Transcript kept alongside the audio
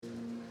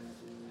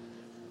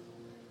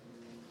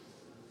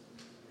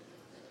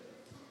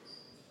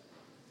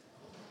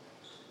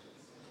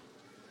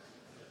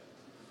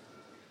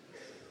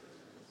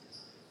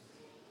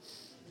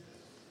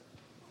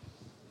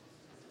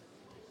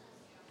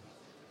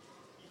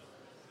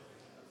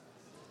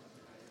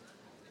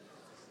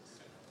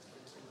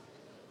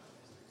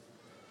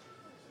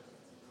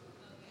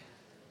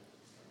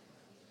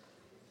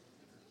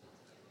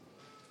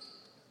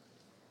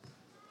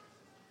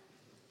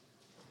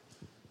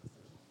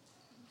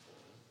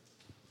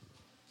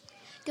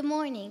Good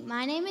morning.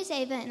 My name is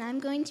Ava, and I'm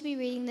going to be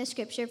reading the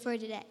scripture for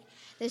today.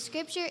 The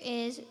scripture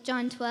is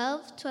John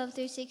 12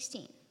 through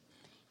 16.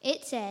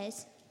 It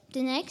says,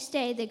 "The next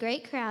day, the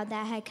great crowd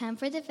that had come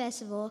for the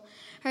festival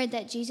heard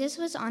that Jesus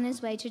was on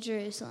his way to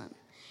Jerusalem.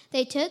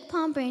 They took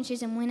palm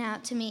branches and went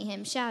out to meet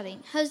him,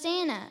 shouting,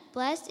 'Hosanna!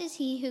 Blessed is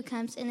he who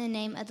comes in the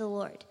name of the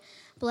Lord.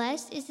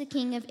 Blessed is the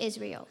King of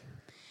Israel.'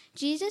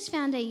 Jesus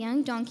found a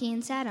young donkey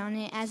and sat on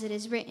it, as it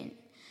is written,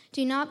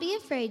 'Do not be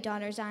afraid,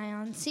 daughter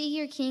Zion. See,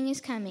 your king is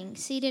coming,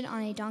 seated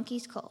on a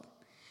donkey's colt.'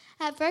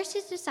 At first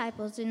his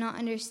disciples did not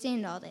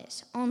understand all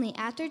this. Only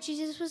after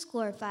Jesus was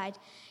glorified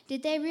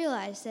did they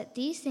realize that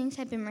these things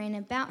had been written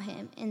about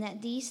him and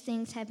that these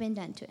things had been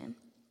done to him."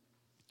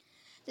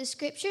 The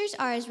scriptures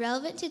are as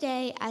relevant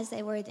today as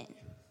they were then.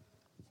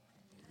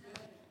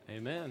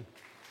 Amen.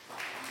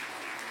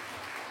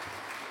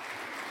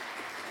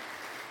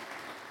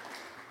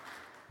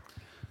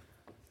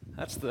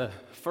 That's the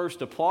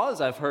first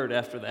applause I've heard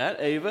after that,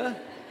 Ava.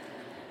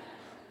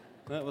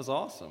 That was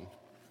awesome.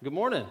 Good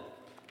morning.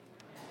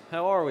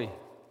 How are we?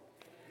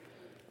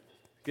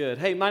 Good.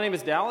 Hey, my name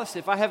is Dallas.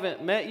 If I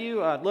haven't met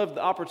you, I'd love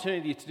the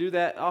opportunity to do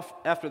that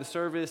after the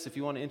service. If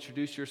you want to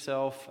introduce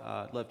yourself,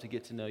 I'd love to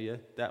get to know you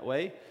that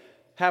way.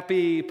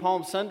 Happy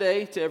Palm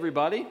Sunday to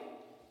everybody.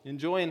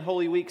 Enjoying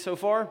Holy Week so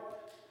far?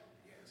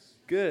 Yes.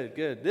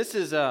 Good. This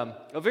is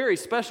a very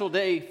special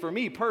day for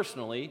me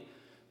personally,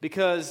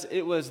 because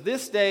it was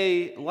this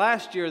day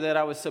last year that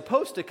I was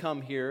supposed to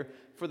come here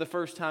for the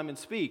first time and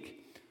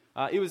speak.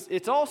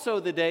 It's also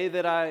the day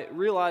that I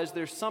realized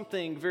there's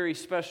something very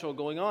special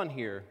going on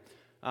here.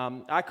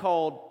 I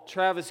called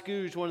Travis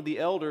Gouge, one of the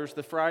elders,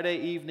 the Friday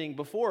evening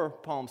before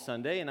Palm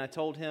Sunday, and I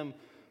told him,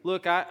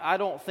 "Look, I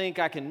don't think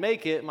I can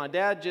make it. My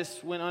dad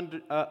just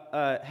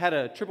had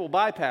a triple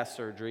bypass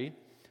surgery,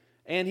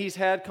 and he's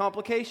had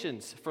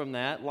complications from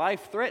that,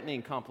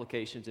 life-threatening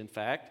complications, in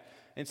fact.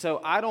 And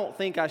so I don't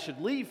think I should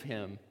leave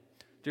him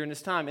during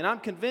this time." And I'm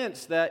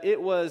convinced that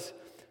it was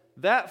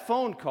that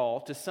phone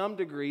call to some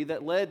degree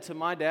that led to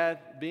my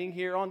dad being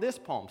here on this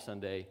Palm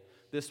Sunday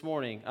this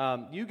morning.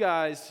 You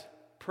guys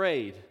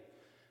prayed.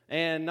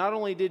 And not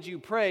only did you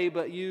pray,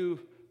 but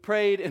you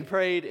prayed and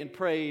prayed and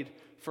prayed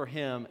for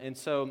him. And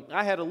so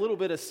I had a little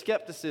bit of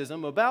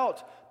skepticism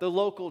about the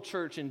local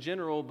church in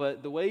general,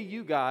 but the way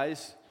you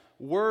guys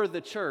were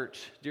the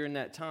church during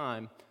that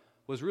time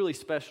was really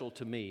special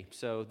to me.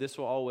 So this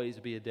will always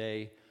be a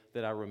day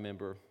that I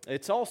remember.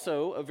 It's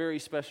also a very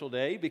special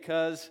day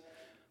because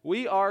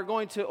we are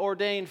going to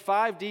ordain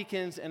 5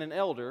 deacons and an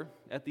elder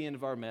at the end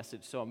of our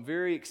message. So I'm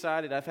very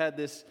excited. I've had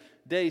this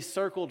day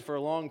circled for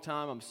a long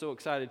time. I'm so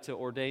excited to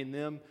ordain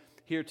them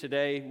here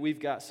today. We've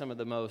got some of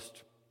the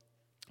most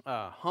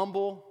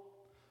humble,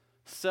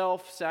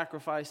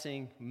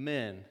 self-sacrificing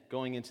men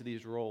going into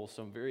these roles,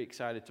 so I'm very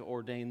excited to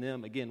ordain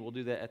them. Again, we'll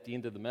do that at the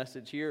end of the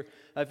message here.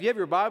 If you have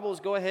your Bibles,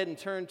 go ahead and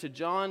turn to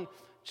John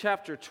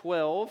chapter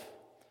 12.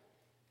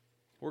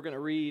 We're going to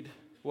read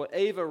what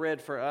Ava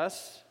read for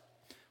us.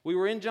 We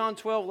were in John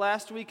 12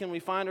 last week, and we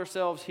find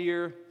ourselves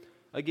here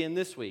again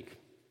this week.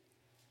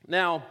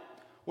 Now,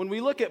 when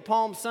we look at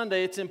Palm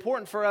Sunday, it's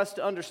important for us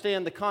to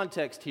understand the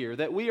context here,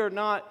 that we are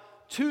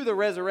not to the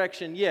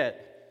resurrection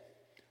yet.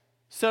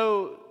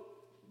 So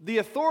the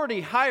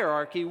authority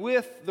hierarchy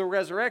with the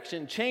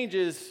resurrection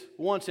changes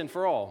once and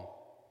for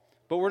all.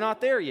 But we're not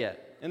there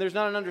yet. And there's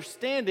not an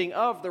understanding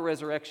of the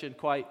resurrection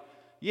quite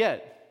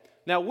yet.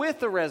 Now, with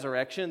the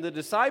resurrection, the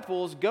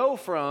disciples go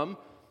from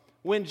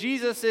when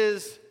Jesus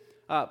is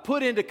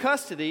put into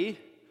custody,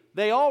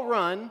 they all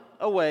run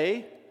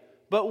away.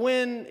 But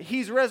when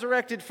he's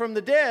resurrected from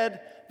the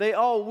dead, they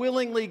all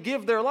willingly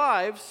give their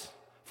lives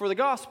for the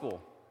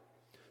gospel.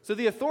 So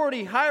the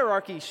authority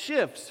hierarchy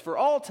shifts for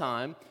all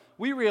time.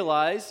 We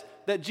realize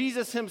that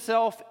Jesus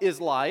himself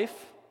is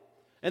life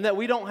and that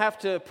we don't have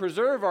to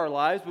preserve our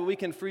lives, but we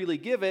can freely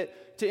give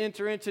it to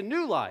enter into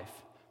new life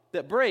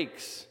that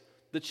breaks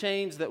the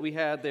chains that we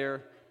had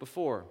there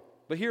before.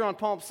 But here on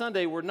Palm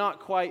Sunday, we're not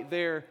quite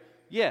there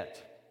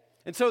yet.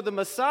 And so the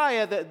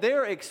Messiah that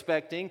they're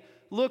expecting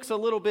looks a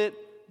little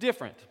bit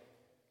different.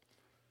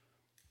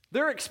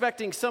 They're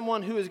expecting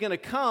someone who is going to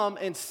come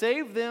and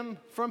save them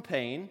from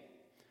pain,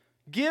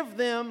 give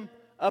them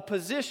a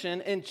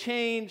position, and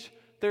change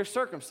their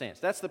circumstance.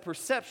 That's the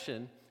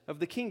perception of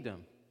the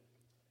kingdom.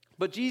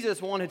 But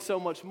Jesus wanted so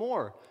much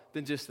more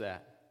than just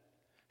that.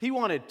 He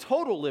wanted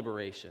total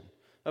liberation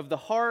of the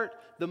heart,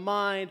 the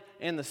mind,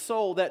 and the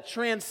soul that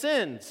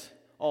transcends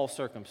all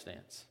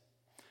circumstance.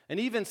 And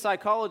even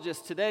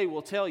psychologists today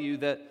will tell you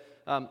that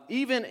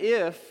even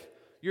if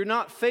you're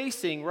not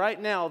facing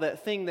right now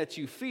that thing that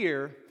you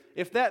fear,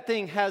 if that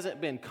thing hasn't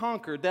been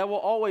conquered, that will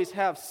always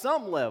have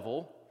some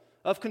level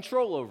of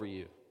control over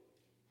you.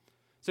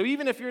 So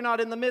even if you're not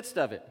in the midst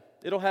of it,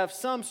 it'll have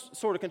some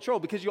sort of control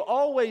because you'll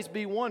always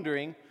be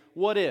wondering,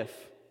 what if?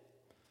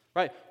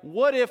 Right?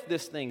 What if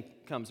this thing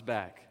comes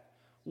back?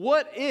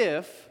 What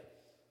if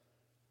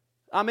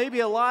I may be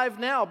alive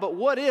now, but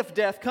what if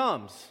death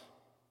comes?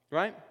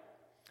 Right?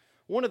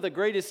 One of the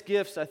greatest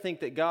gifts I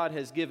think that God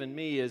has given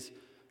me is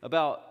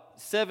about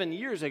 7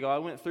 years ago, I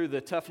went through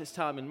the toughest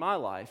time in my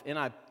life, and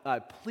I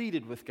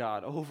pleaded with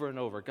God over and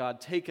over,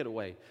 God, take it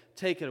away,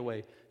 take it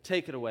away,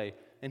 take it away,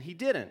 and He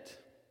didn't.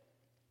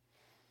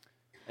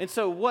 And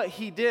so what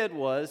He did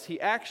was He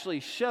actually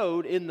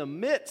showed in the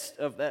midst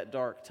of that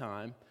dark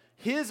time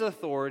His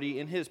authority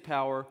and His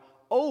power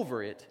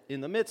over it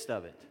in the midst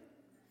of it.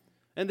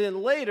 And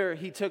then later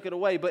He took it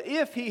away. But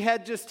if He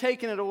had just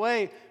taken it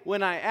away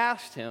when I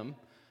asked Him,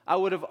 I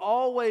would have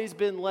always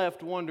been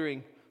left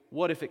wondering,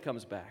 what if it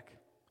comes back?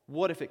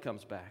 What if it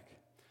comes back?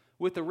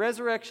 With the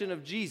resurrection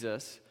of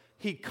Jesus,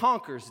 He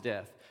conquers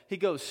death. He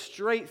goes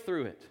straight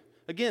through it.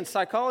 Again,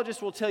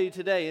 psychologists will tell you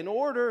today, in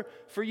order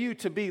for you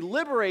to be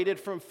liberated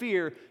from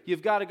fear,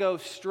 you've got to go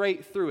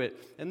straight through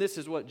it. And this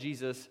is what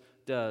Jesus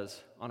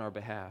does on our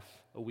behalf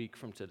a week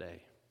from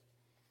today.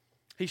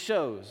 He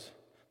shows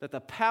that the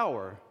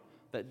power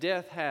that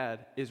death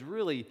had is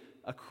really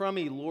a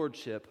crummy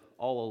lordship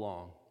all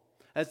along.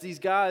 As these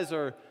guys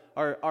are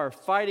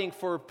fighting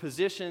for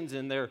positions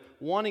and they're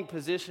wanting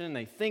position and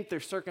they think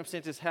their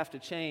circumstances have to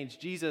change,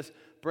 Jesus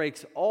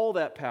breaks all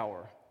that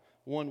power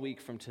 1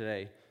 week from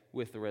today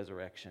with the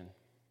resurrection.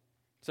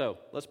 So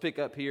let's pick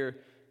up here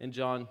in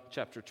John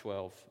chapter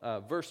 12,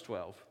 verse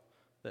 12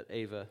 that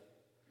Ava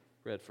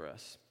read for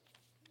us.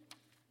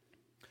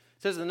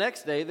 It says, the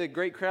next day, the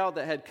great crowd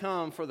that had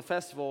come for the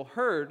festival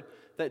heard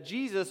that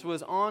Jesus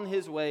was on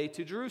His way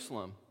to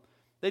Jerusalem.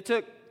 They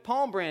took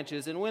palm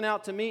branches and went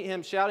out to meet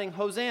Him, shouting,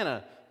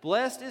 Hosanna!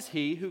 Blessed is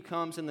He who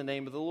comes in the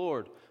name of the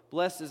Lord.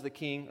 Blessed is the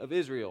King of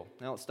Israel.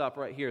 Now let's stop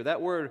right here.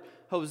 That word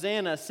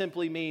Hosanna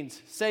simply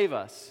means save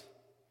us.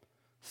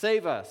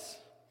 Save us.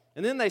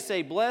 And then they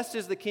say, blessed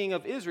is the King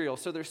of Israel.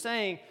 So they're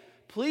saying,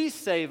 please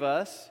save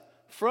us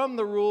from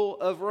the rule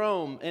of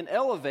Rome and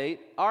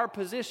elevate our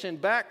position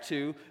back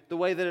to the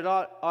way that it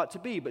ought to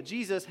be. But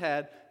Jesus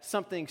had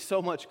something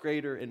so much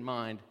greater in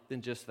mind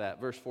than just that.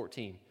 Verse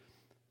 14.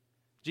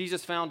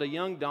 Jesus found a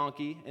young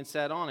donkey and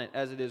sat on it,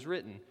 as it is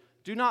written,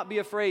 do not be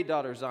afraid,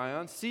 daughter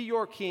Zion. See,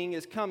 your king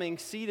is coming,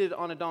 seated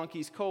on a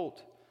donkey's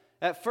colt.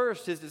 At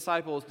first, His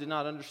disciples did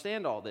not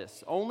understand all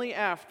this. Only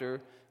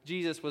after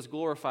Jesus was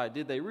glorified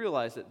did they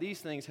realize that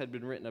these things had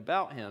been written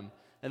about Him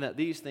and that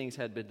these things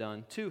had been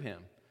done to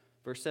Him.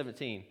 Verse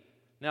 17,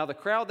 now the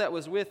crowd that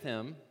was with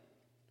Him,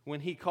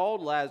 when He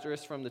called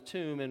Lazarus from the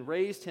tomb and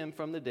raised him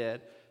from the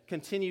dead,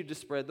 continued to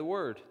spread the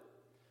word.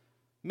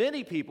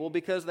 Many people,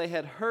 because they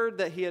had heard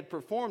that He had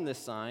performed this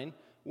sign,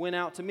 went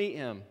out to meet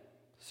Him.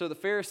 So the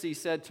Pharisees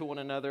said to one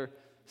another,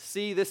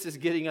 see, this is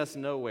getting us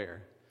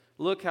nowhere.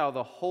 Look how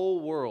the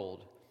whole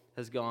world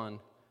has gone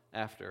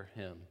after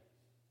Him.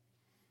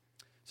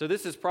 So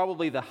this is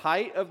probably the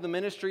height of the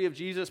ministry of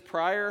Jesus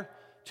prior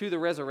to the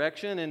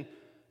resurrection.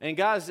 And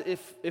guys,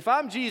 if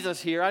I'm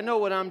Jesus here, I know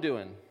what I'm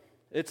doing.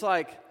 It's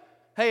like,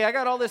 hey, I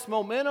got all this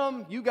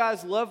momentum. You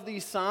guys love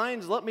these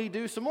signs. Let me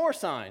do some more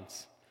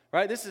signs.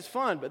 Right? This is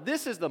fun. But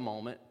this is the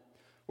moment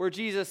where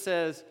Jesus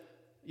says,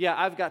 yeah,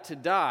 I've got to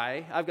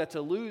die. I've got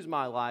to lose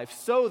my life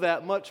so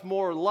that much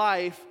more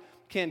life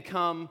can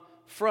come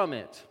from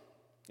it.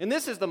 And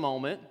this is the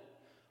moment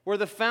where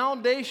the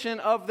foundation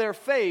of their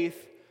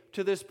faith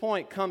to this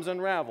point comes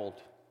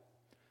unraveled.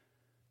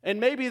 And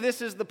maybe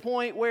this is the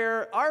point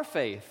where our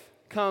faith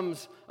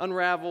comes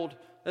unraveled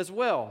as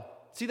well.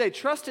 See, they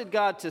trusted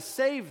God to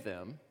save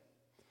them,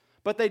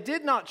 but they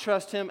did not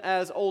trust Him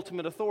as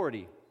ultimate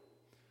authority.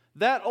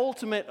 That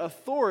ultimate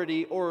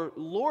authority or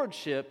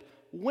lordship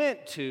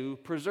went to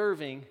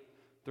preserving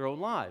their own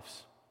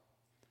lives.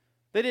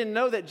 They didn't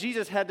know that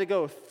Jesus had to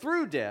go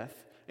through death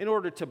in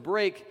order to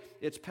break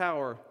its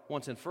power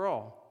once and for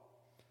all.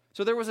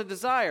 So there was a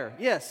desire,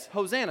 yes,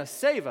 Hosanna,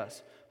 save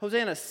us.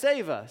 Hosanna,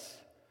 save us.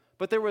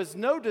 But there was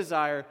no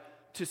desire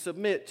to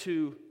submit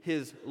to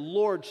His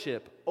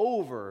lordship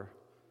over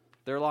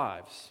their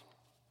lives.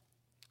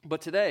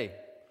 But today,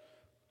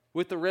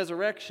 with the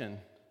resurrection,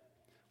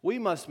 we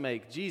must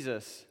make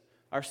Jesus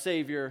our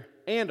Savior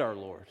and our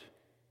Lord.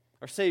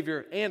 Our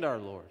Savior and our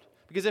Lord.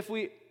 Because if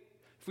we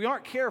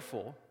aren't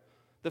careful,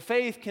 the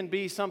faith can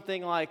be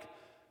something like,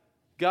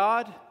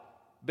 God,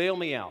 bail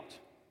me out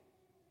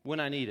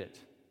when I need it.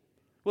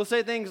 We'll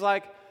say things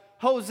like,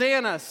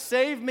 Hosanna,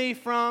 save me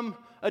from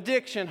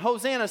addiction.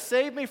 Hosanna,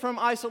 save me from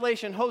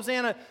isolation.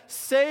 Hosanna,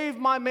 save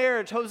my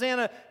marriage.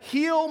 Hosanna,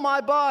 heal my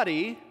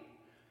body.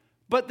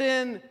 But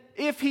then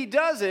if He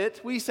does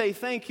it, we say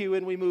thank you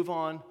and we move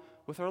on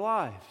with our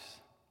lives.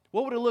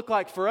 What would it look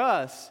like for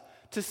us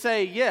to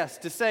say yes,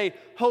 to say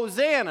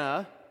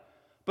Hosanna,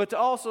 but to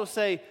also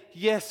say,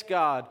 yes,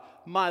 God,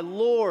 my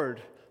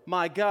Lord,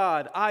 my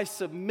God, I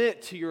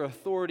submit to your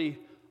authority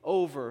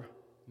over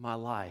my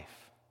life.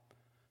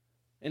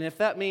 And if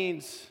that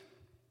means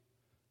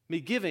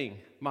me giving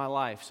my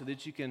life so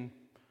that you can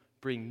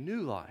bring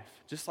new life,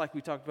 just like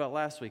we talked about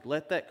last week,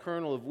 let that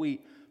kernel of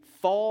wheat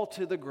fall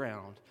to the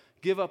ground,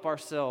 give up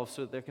ourselves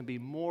so that there can be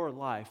more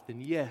life,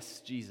 then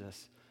yes,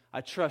 Jesus,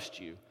 I trust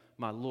you,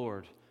 my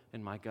Lord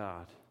and my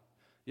God.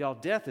 Y'all,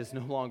 death is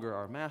no longer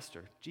our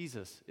master.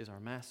 Jesus is our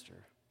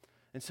master.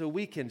 And so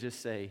we can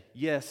just say,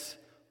 yes,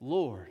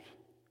 Lord,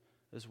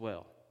 as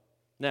well.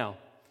 Now,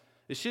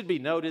 It should be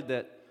noted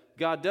that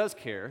God does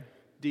care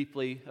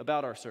deeply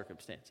about our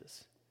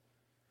circumstances.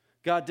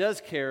 God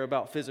does care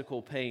about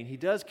physical pain. He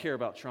does care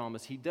about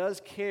traumas. He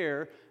does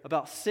care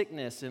about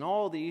sickness and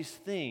all these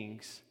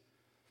things.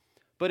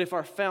 But if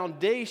our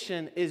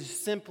foundation is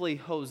simply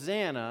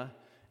Hosanna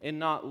and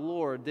not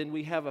Lord, then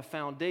we have a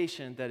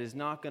foundation that is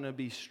not going to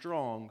be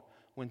strong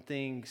when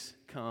things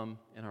come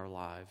in our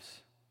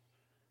lives.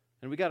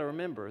 And we got to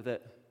remember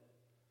that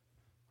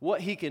what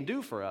He can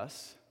do for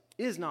us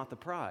is not the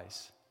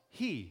prize.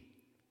 He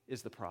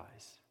is the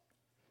prize.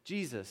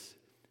 Jesus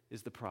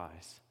is the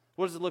prize.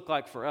 What does it look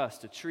like for us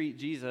to treat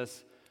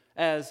Jesus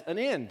as an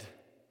end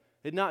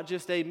and not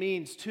just a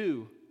means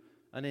to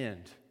an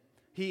end?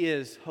 He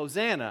is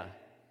Hosanna,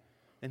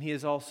 and He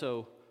is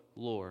also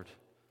Lord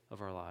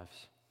of our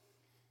lives.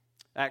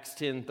 Acts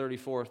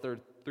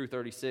 10:34 through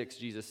 36,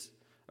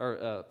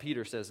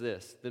 Peter says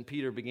this. Then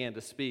Peter began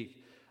to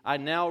speak. I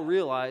now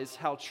realize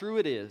how true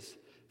it is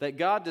that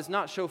God does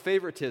not show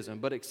favoritism,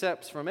 but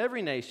accepts from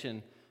every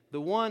nation the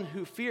one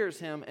who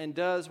fears Him and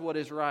does what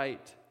is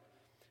right.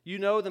 You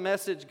know the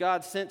message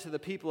God sent to the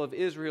people of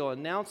Israel,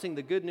 announcing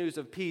the good news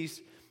of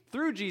peace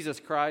through Jesus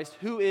Christ,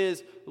 who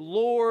is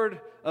Lord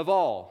of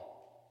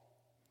all.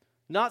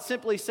 Not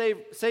simply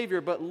Savior,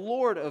 but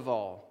Lord of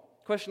all.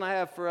 The question I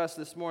have for us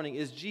this morning,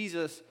 is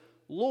Jesus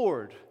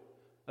Lord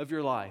of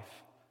your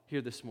life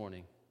here this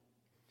morning?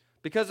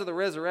 Because of the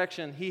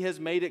resurrection, He has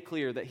made it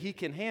clear that He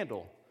can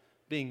handle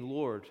being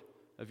Lord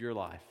of your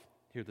life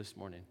here this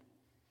morning.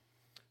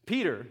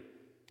 Peter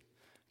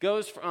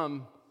goes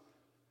from,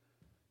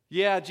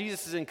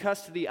 Jesus is in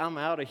custody, I'm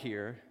out of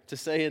here, to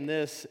saying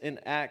this in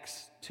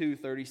Acts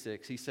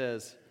 2:36. He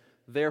says,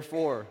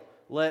 therefore,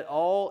 let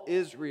all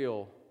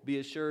Israel be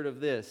assured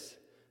of this.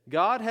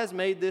 God has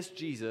made this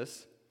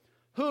Jesus,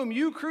 whom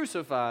you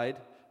crucified,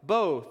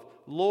 both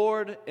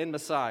Lord and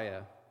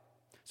Messiah.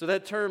 So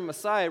that term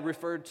Messiah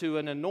referred to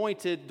an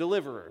anointed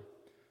deliverer.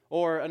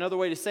 Or another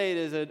way to say it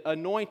is an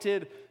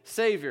anointed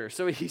Savior.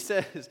 So he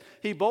says,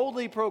 he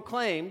boldly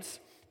proclaims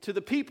to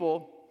the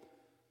people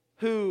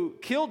who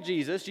killed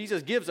Jesus.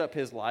 Jesus gives up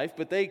His life,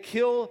 but they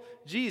kill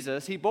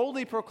Jesus. He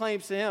boldly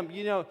proclaims to him,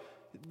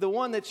 the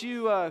one that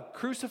you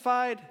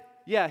crucified,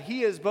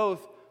 He is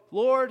both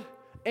Lord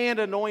and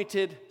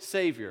anointed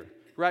Savior,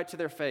 right to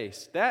their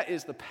face. That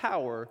is the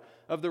power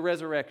of the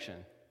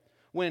resurrection.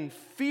 When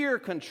fear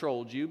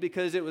controlled you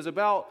because it was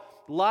about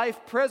life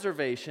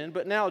preservation,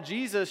 but now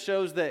Jesus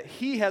shows that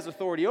He has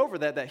authority over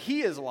that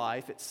He is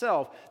life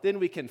itself, then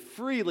we can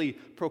freely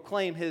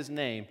proclaim His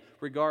name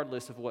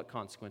regardless of what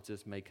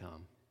consequences may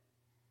come.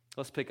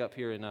 Let's pick up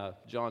here in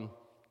John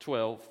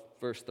 12,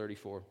 verse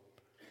 34.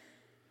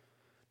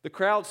 The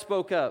crowd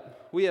spoke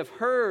up. We have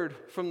heard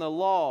from the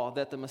law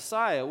that the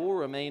Messiah will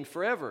remain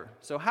forever.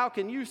 So how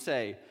can you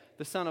say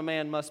the Son of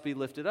Man must be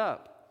lifted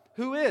up?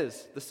 Who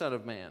is the Son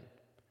of Man?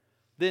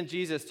 Then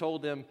Jesus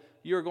told them,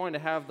 you are going to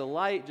have the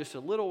light just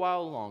a little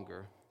while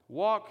longer.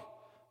 Walk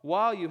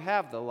while you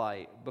have the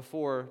light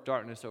before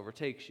darkness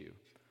overtakes you.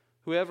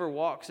 Whoever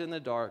walks in the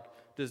dark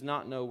does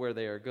not know where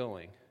they are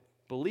going.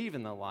 Believe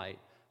in the light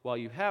while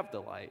you have the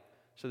light,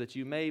 so that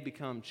you may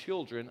become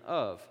children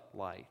of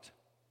light.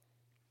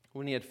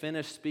 When He had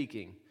finished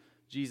speaking,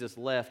 Jesus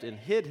left and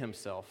hid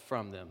Himself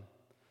from them.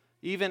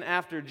 Even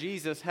after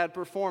Jesus had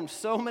performed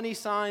so many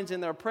signs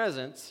in their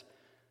presence,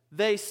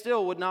 they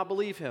still would not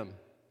believe Him.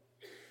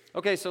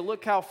 Okay, so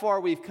look how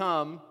far we've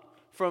come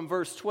from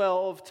verse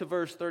 12 to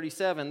verse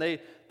 37.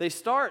 They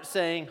start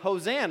saying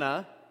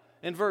Hosanna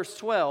in verse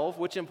 12,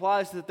 which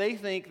implies that they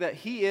think that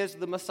He is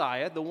the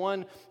Messiah, the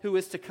one who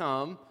is to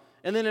come.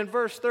 And then in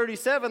verse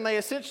 37, they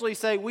essentially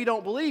say, we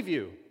don't believe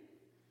you.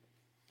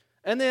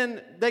 And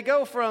then they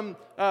go from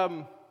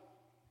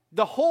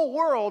the whole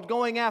world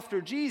going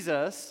after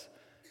Jesus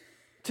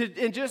to,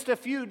 in just a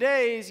few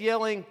days,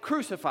 yelling,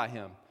 crucify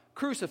Him,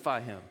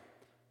 crucify Him.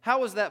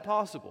 How is that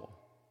possible?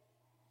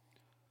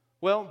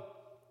 Well,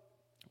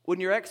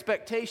 when your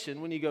expectation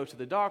when you go to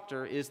the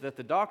doctor is that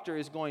the doctor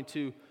is going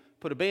to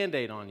put a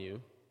Band-Aid on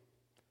you,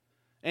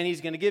 and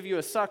he's going to give you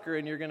a sucker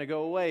and you're going to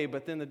go away,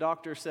 but then the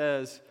doctor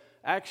says,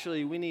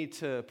 actually, we need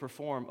to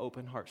perform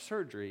open heart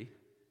surgery,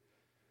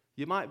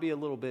 you might be a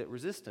little bit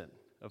resistant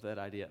of that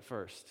idea at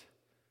first,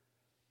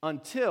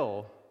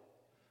 until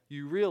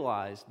you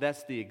realize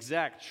that's the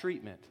exact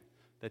treatment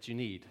that you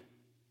need.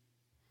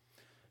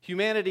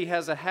 Humanity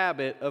has a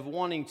habit of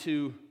wanting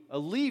to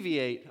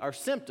alleviate our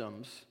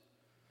symptoms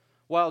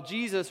while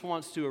Jesus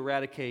wants to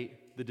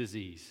eradicate the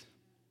disease.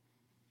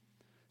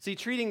 See,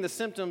 treating the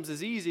symptoms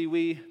is easy.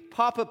 We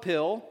pop a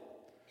pill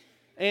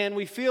and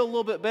we feel a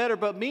little bit better,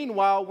 but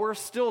meanwhile, we're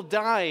still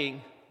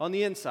dying on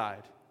the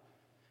inside.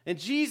 And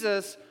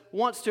Jesus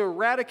wants to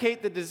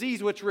eradicate the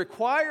disease, which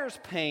requires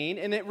pain,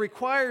 and it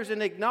requires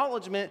an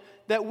acknowledgement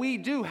that we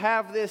do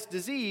have this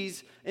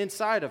disease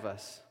inside of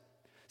us.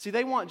 See,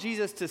 they want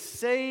Jesus to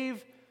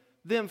save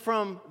them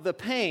from the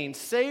pain,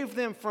 save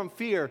them from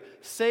fear,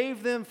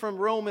 save them from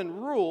Roman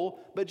rule,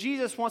 but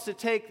Jesus wants to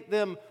take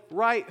them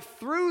right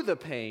through the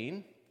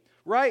pain,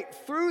 right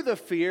through the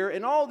fear,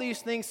 and all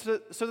these things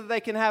so that they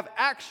can have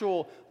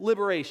actual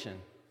liberation.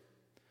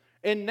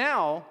 And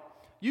now,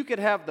 you could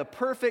have the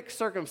perfect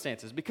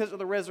circumstances. Because of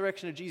the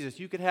resurrection of Jesus,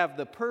 you could have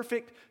the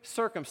perfect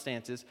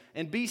circumstances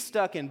and be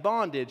stuck in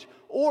bondage,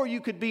 or you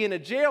could be in a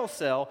jail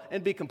cell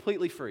and be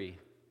completely free.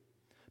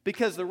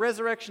 Because the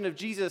resurrection of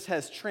Jesus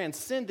has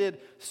transcended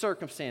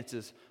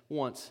circumstances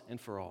once and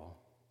for all.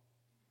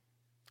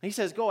 He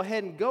says, go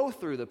ahead and go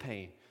through the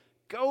pain.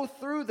 Go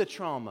through the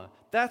trauma.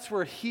 That's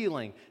where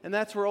healing and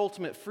that's where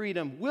ultimate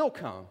freedom will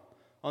come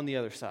on the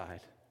other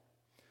side.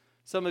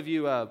 Some of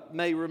you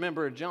may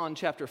remember John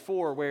chapter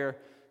 4 where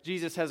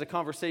Jesus has a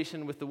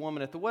conversation with the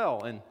woman at the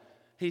well. And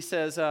he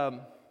says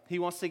he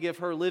wants to give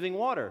her living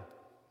water,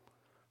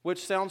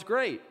 which sounds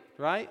great,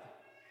 right?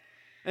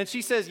 And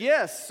she says,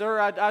 yes, sir,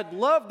 I'd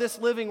love this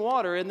living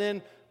water. And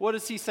then what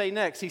does he say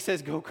next? He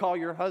says, go call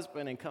your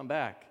husband and come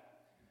back.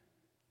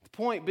 The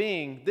point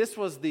being, this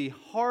was the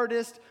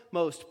hardest,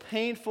 most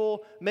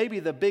painful, maybe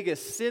the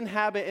biggest sin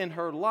habit in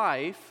her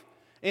life.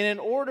 And in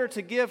order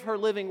to give her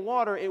living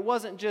water, it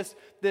wasn't just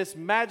this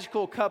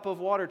magical cup of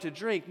water to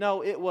drink.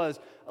 No, it was,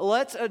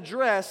 let's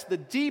address the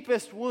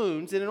deepest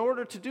wounds. And in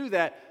order to do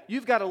that,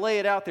 you've got to lay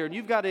it out there and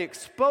you've got to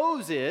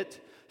expose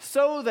it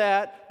so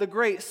that the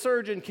great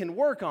surgeon can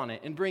work on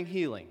it and bring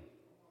healing.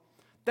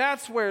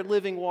 That's where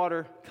living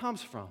water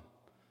comes from.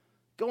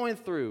 Going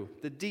through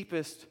the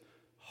deepest,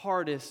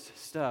 hardest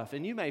stuff.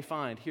 And you may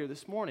find here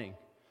this morning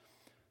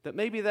that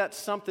maybe that's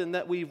something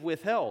that we've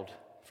withheld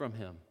from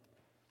him.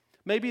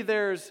 Maybe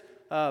there's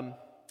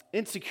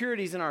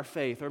insecurities in our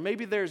faith, or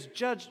maybe there's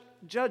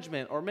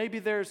judgment, or maybe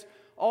there's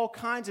all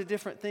kinds of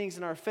different things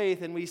in our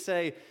faith, and we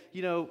say,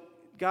 you know,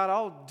 God,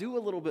 I'll do a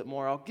little bit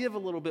more, I'll give a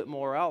little bit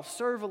more, I'll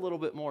serve a little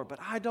bit more, but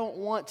I don't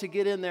want to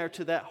get in there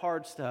to that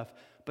hard stuff.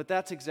 But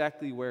that's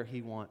exactly where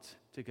he wants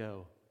to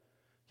go.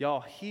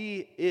 Y'all,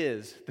 he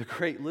is the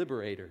great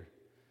liberator.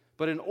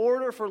 But in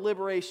order for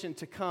liberation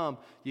to come,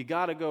 you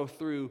got to go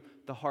through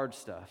the hard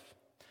stuff.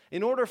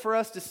 In order for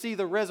us to see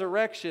the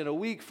resurrection a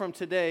week from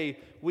today,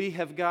 we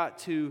have got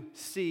to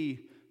see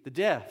the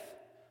death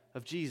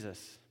of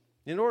Jesus.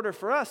 In order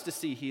for us to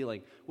see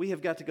healing, we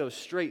have got to go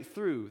straight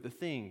through the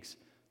things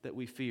that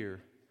we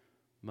fear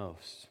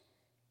most.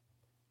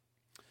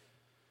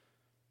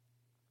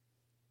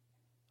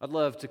 I'd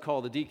love to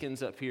call the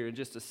deacons up here in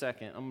just a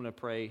second. I'm going to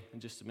pray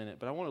in just a minute,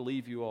 but I want to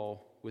leave you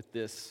all with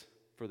this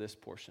for this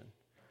portion.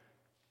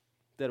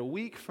 That a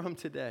week from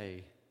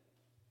today,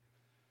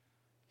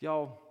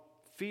 y'all,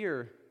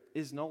 fear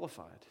is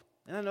nullified.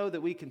 And I know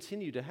that we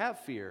continue to have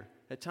fear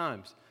at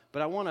times,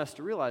 but I want us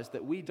to realize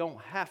that we don't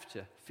have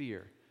to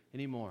fear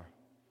anymore.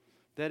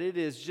 That it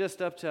is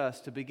just up to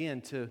us to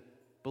begin to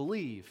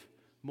believe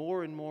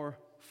more and more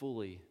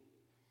fully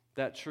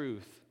that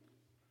truth,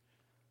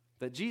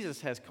 that Jesus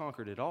has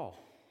conquered it all.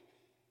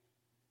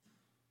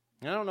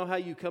 And I don't know how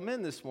you come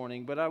in this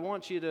morning, but I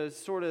want you to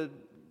sort of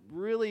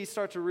really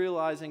start to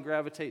realize and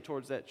gravitate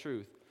towards that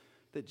truth,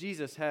 that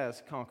Jesus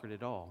has conquered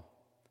it all.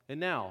 And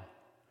now,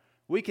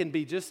 we can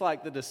be just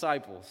like the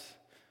disciples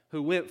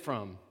who went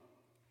from,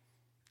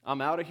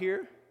 I'm out of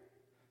here,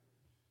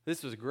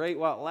 this was great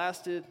while it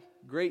lasted,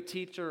 great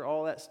teacher,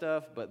 all that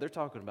stuff, but they're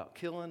talking about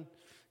killing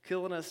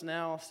us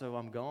now, so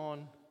I'm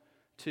gone,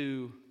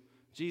 to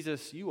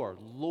Jesus, you are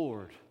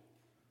Lord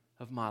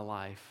of my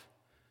life,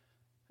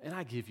 and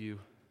I give you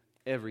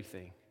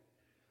everything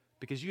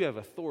because you have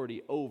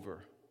authority over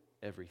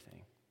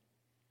everything.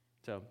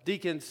 So,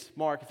 deacons,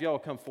 Mark, if y'all will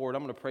come forward,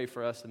 I'm going to pray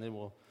for us, and then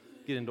we'll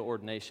get into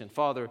ordination.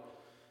 Father,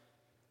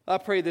 I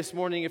pray this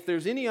morning, if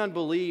there's any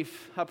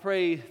unbelief, I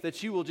pray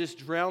that you will just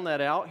drown that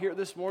out here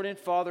this morning.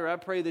 Father, I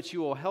pray that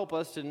you will help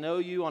us to know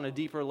you on a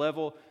deeper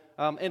level.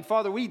 And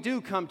Father, we do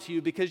come to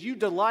you because you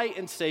delight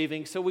in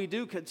saving, so we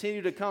do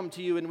continue to come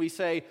to you and we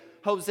say,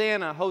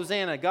 Hosanna,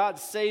 Hosanna, God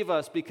save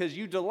us because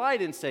you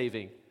delight in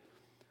saving.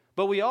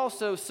 But we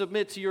also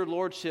submit to your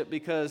lordship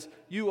because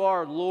you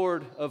are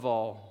Lord of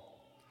all.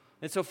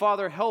 And so,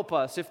 Father, help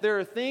us. If there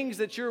are things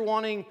that you're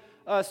wanting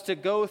us to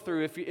go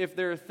through, if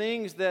there are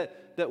things that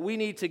we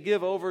need to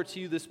give over to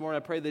you this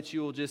morning, I pray that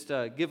you will just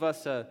give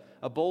us a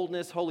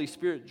boldness. Holy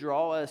Spirit,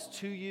 draw us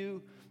to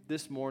you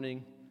this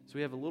morning so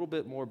we have a little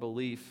bit more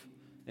belief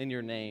in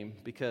your name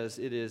because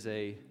it is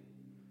a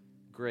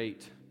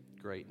great,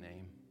 great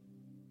name.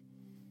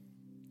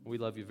 We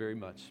love you very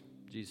much.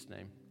 In Jesus'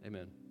 name,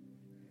 amen.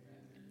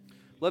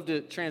 Love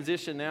to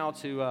transition now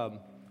to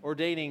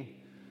ordaining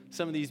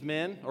some of these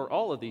men, or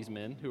all of these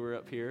men who are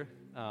up here.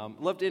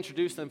 Love to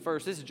introduce them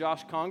first. This is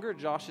Josh Conger.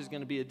 Josh is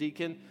going to be a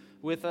deacon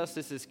with us.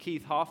 This is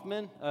Keith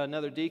Hoffman,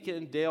 another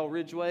deacon. Dale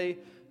Ridgway,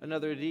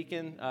 another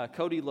deacon.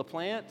 Cody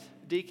LaPlante,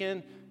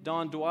 deacon.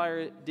 Don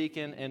Dwyer,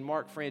 deacon. And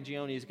Mark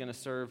Frangione is going to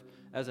serve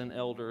as an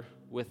elder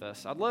with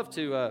us. I'd love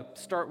to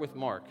start with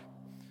Mark.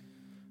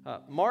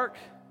 Mark,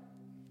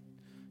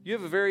 you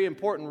have a very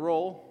important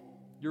role.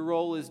 Your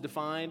role is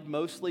defined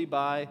mostly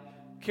by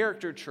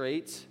character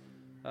traits,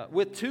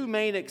 with two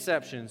main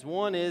exceptions.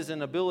 One is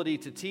an ability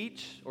to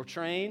teach or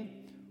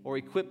train or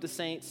equip the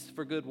saints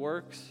for good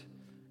works.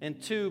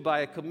 And two,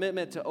 by a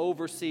commitment to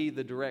oversee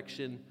the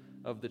direction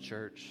of the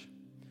church.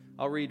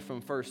 I'll read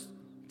from 1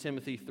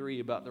 Timothy 3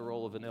 about the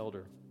role of an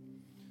elder.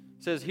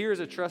 It says, here is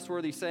a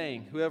trustworthy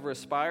saying, whoever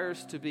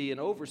aspires to be an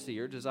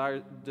overseer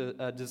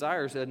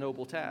desires a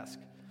noble task.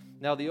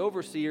 Now the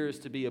overseer is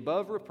to be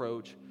above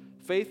reproach,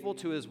 faithful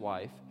to his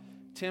wife,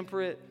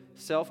 temperate,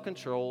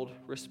 self-controlled,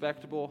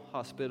 respectable,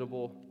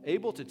 hospitable,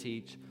 able to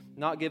teach,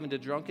 not given to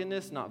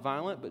drunkenness, not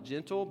violent, but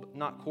gentle,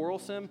 not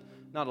quarrelsome,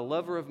 not a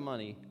lover of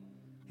money.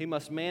 He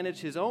must manage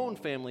his own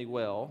family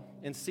well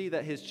and see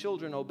that his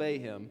children obey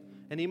him,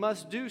 and he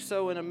must do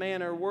so in a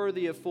manner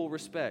worthy of full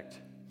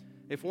respect.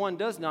 If one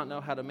does not know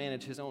how to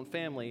manage his own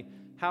family,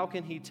 how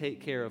can he take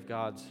care of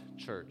God's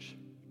church?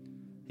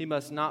 He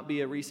must not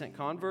be a recent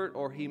convert,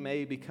 or he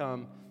may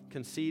become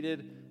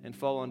conceited and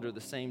fall under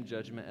the same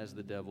judgment as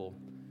the devil.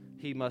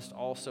 He must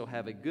also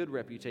have a good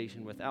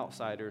reputation with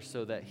outsiders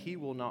so that he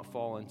will not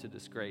fall into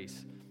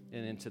disgrace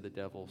and into the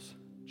devil's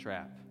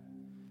trap.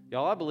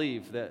 Y'all, I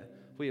believe that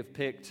we have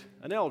picked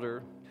an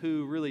elder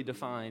who really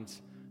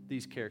defines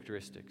these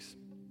characteristics.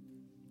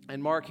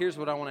 And Mark, here's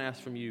what I want to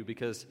ask from you,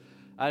 because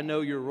I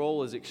know your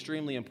role is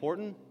extremely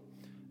important,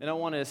 and I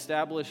want to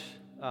establish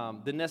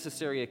the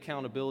necessary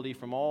accountability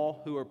from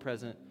all who are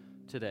present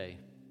today.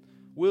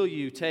 Will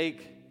you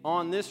take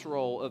on this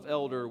role of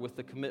elder with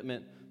the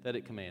commitment that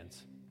it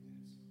commands?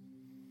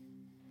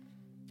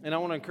 And I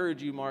want to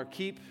encourage you, Mark,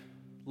 keep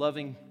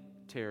loving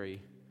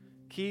Terry.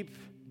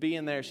 Keep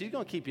being there. She's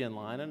going to keep you in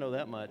line, I know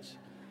that much.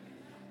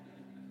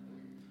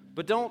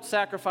 But don't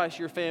sacrifice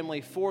your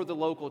family for the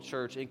local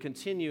church, and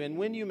continue. And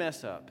when you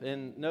mess up,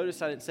 and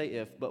notice I didn't say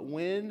if, but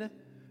when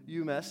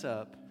you mess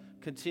up,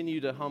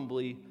 continue to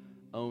humbly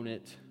own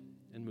it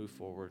and move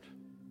forward.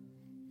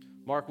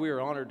 Mark, we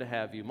are honored to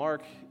have you.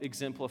 Mark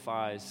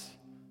exemplifies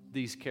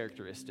these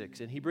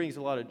characteristics, and he brings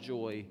a lot of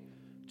joy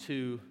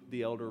to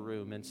the elder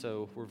room, and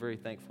so we're very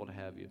thankful to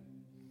have you.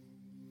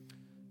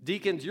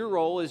 Deacons, your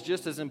role is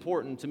just as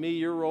important. To me,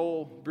 your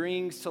role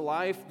brings to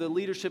life the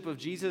leadership of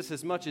Jesus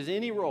as much as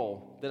any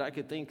role that I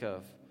could think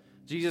of.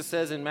 Jesus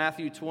says in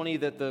Matthew 20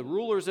 that the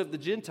rulers of the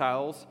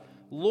Gentiles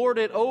lord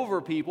it over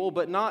people,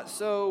 but not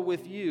so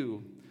with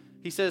you.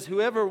 He says,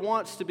 whoever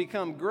wants to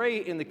become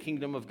great in the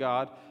kingdom of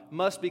God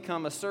must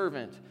become a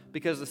servant,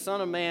 because the Son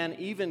of Man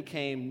even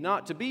came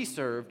not to be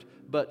served,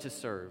 but to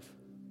serve.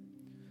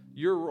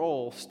 Your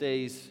role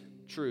stays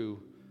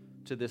true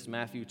to this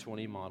Matthew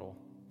 20 model.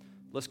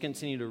 Let's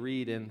continue to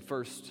read in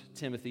 1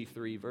 Timothy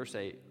 3, verse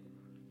 8.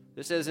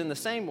 It says, in the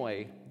same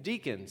way,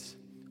 deacons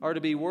are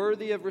to be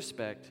worthy of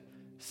respect,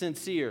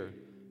 sincere,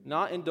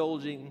 not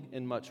indulging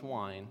in much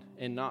wine,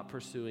 and not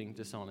pursuing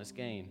dishonest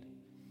gain.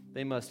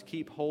 They must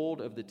keep hold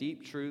of the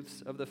deep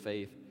truths of the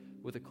faith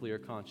with a clear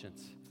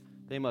conscience.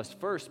 They must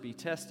first be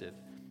tested.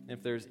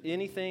 If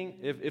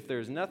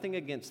there's nothing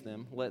against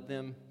them, let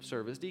them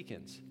serve as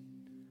deacons.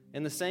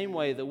 In the same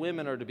way, the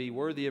women are to be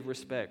worthy of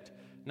respect,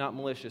 not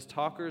malicious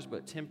talkers,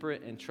 but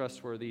temperate and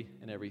trustworthy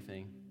in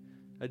everything.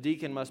 A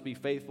deacon must be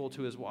faithful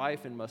to his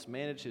wife and must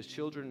manage his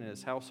children and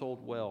his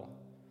household well.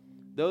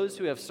 Those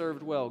who have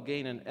served well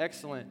gain an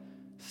excellent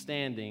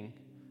standing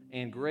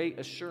and great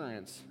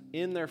assurance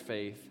in their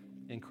faith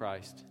in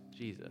Christ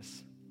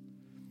Jesus.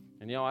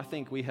 And y'all, I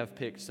think we have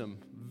picked some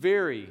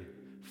very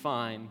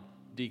fine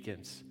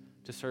deacons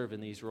to serve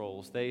in these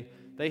roles. They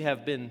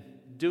have been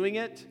doing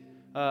it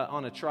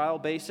on a trial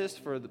basis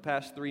for the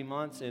past 3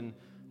 months, and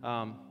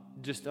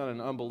just done an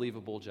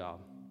unbelievable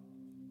job.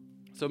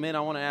 So, men,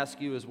 I want to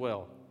ask you as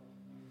well.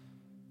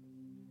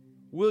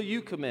 Will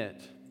you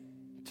commit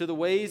to the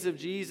ways of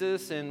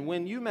Jesus? And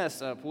when you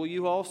mess up, will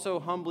you also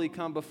humbly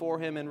come before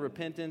him in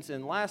repentance?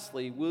 And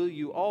lastly, will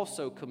you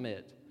also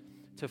commit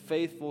to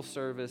faithful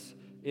service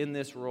in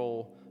this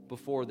role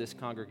before this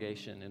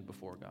congregation and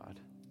before God?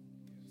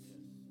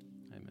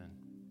 Amen.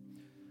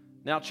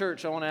 Now,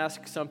 church, I want to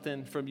ask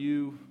something from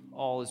you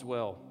all as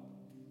well.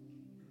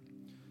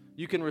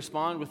 You can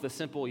respond with a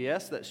simple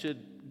yes, that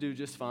should do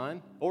just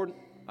fine, or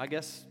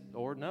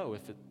no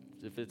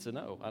if it's a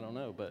no. I don't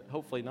know, but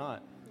hopefully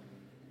not.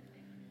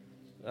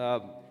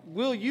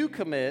 Will you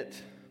commit,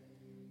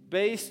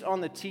 based on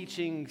the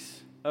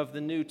teachings of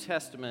the New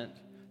Testament,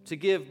 to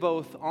give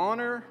both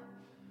honor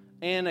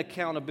and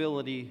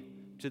accountability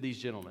to these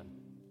gentlemen?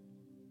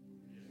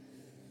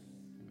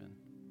 Amen.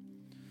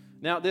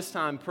 Now, at this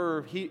time,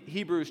 per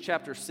Hebrews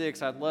chapter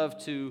 6, I'd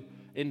love to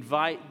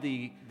invite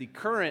the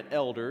current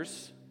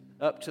elders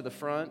up to the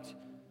front.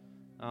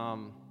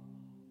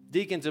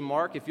 Deacons and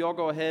Mark, if y'all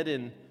go ahead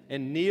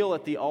and kneel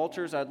at the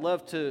altars, I'd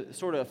love to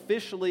sort of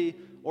officially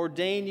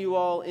ordain you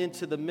all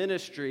into the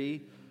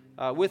ministry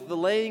with the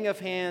laying of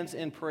hands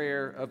and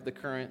prayer of the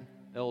current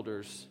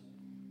elders.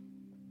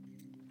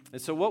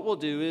 And so what we'll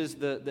do is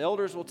the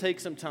elders will take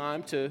some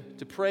time to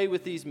pray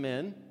with these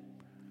men.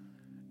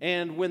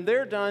 And when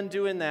they're done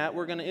doing that,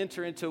 we're going to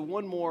enter into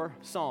one more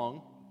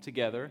song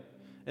together.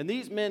 And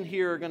these men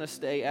here are going to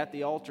stay at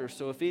the altar.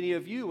 So if any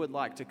of you would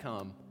like to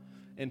come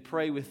and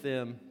pray with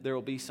them, there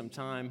will be some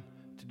time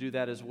to do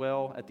that as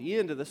well. At the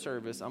end of the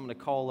service, I'm going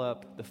to call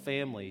up the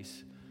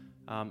families,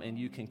 and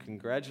you can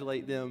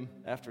congratulate them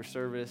after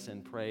service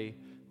and pray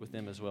with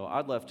them as well.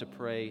 I'd love to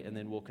pray, and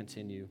then we'll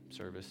continue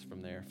service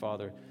from there.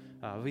 Father,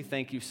 We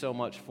thank you so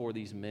much for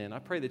these men. I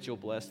pray that you'll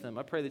bless them.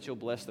 I pray that you'll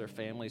bless their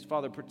families.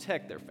 Father,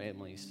 protect their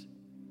families.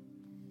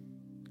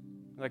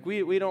 Like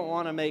we don't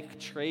want to make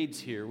trades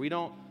here. We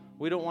don't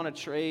want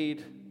to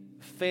trade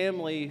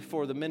family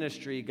for the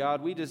ministry.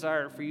 God, we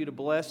desire for you to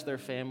bless their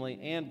family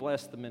and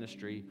bless the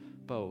ministry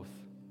both.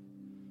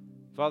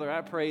 Father,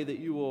 I pray that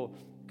you will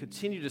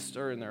continue to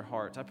stir in their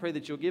hearts. I pray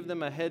that you'll give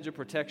them a hedge of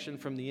protection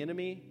from the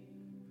enemy.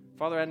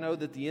 Father, I know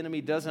that the enemy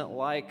doesn't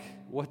like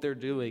what they're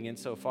doing, and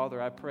so, Father,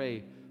 I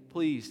pray,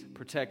 please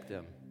protect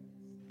them.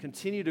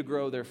 Continue to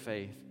grow their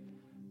faith.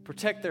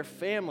 Protect their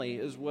family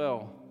as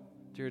well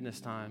during this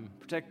time.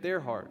 Protect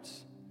their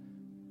hearts.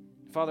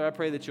 Father, I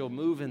pray that you'll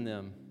move in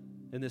them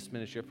in this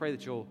ministry. I pray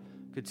that you'll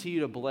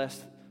continue to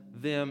bless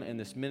them and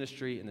this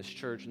ministry and this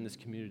church and this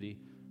community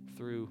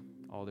through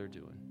all they're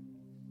doing.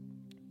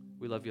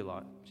 We love you a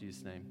lot. In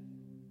Jesus' name.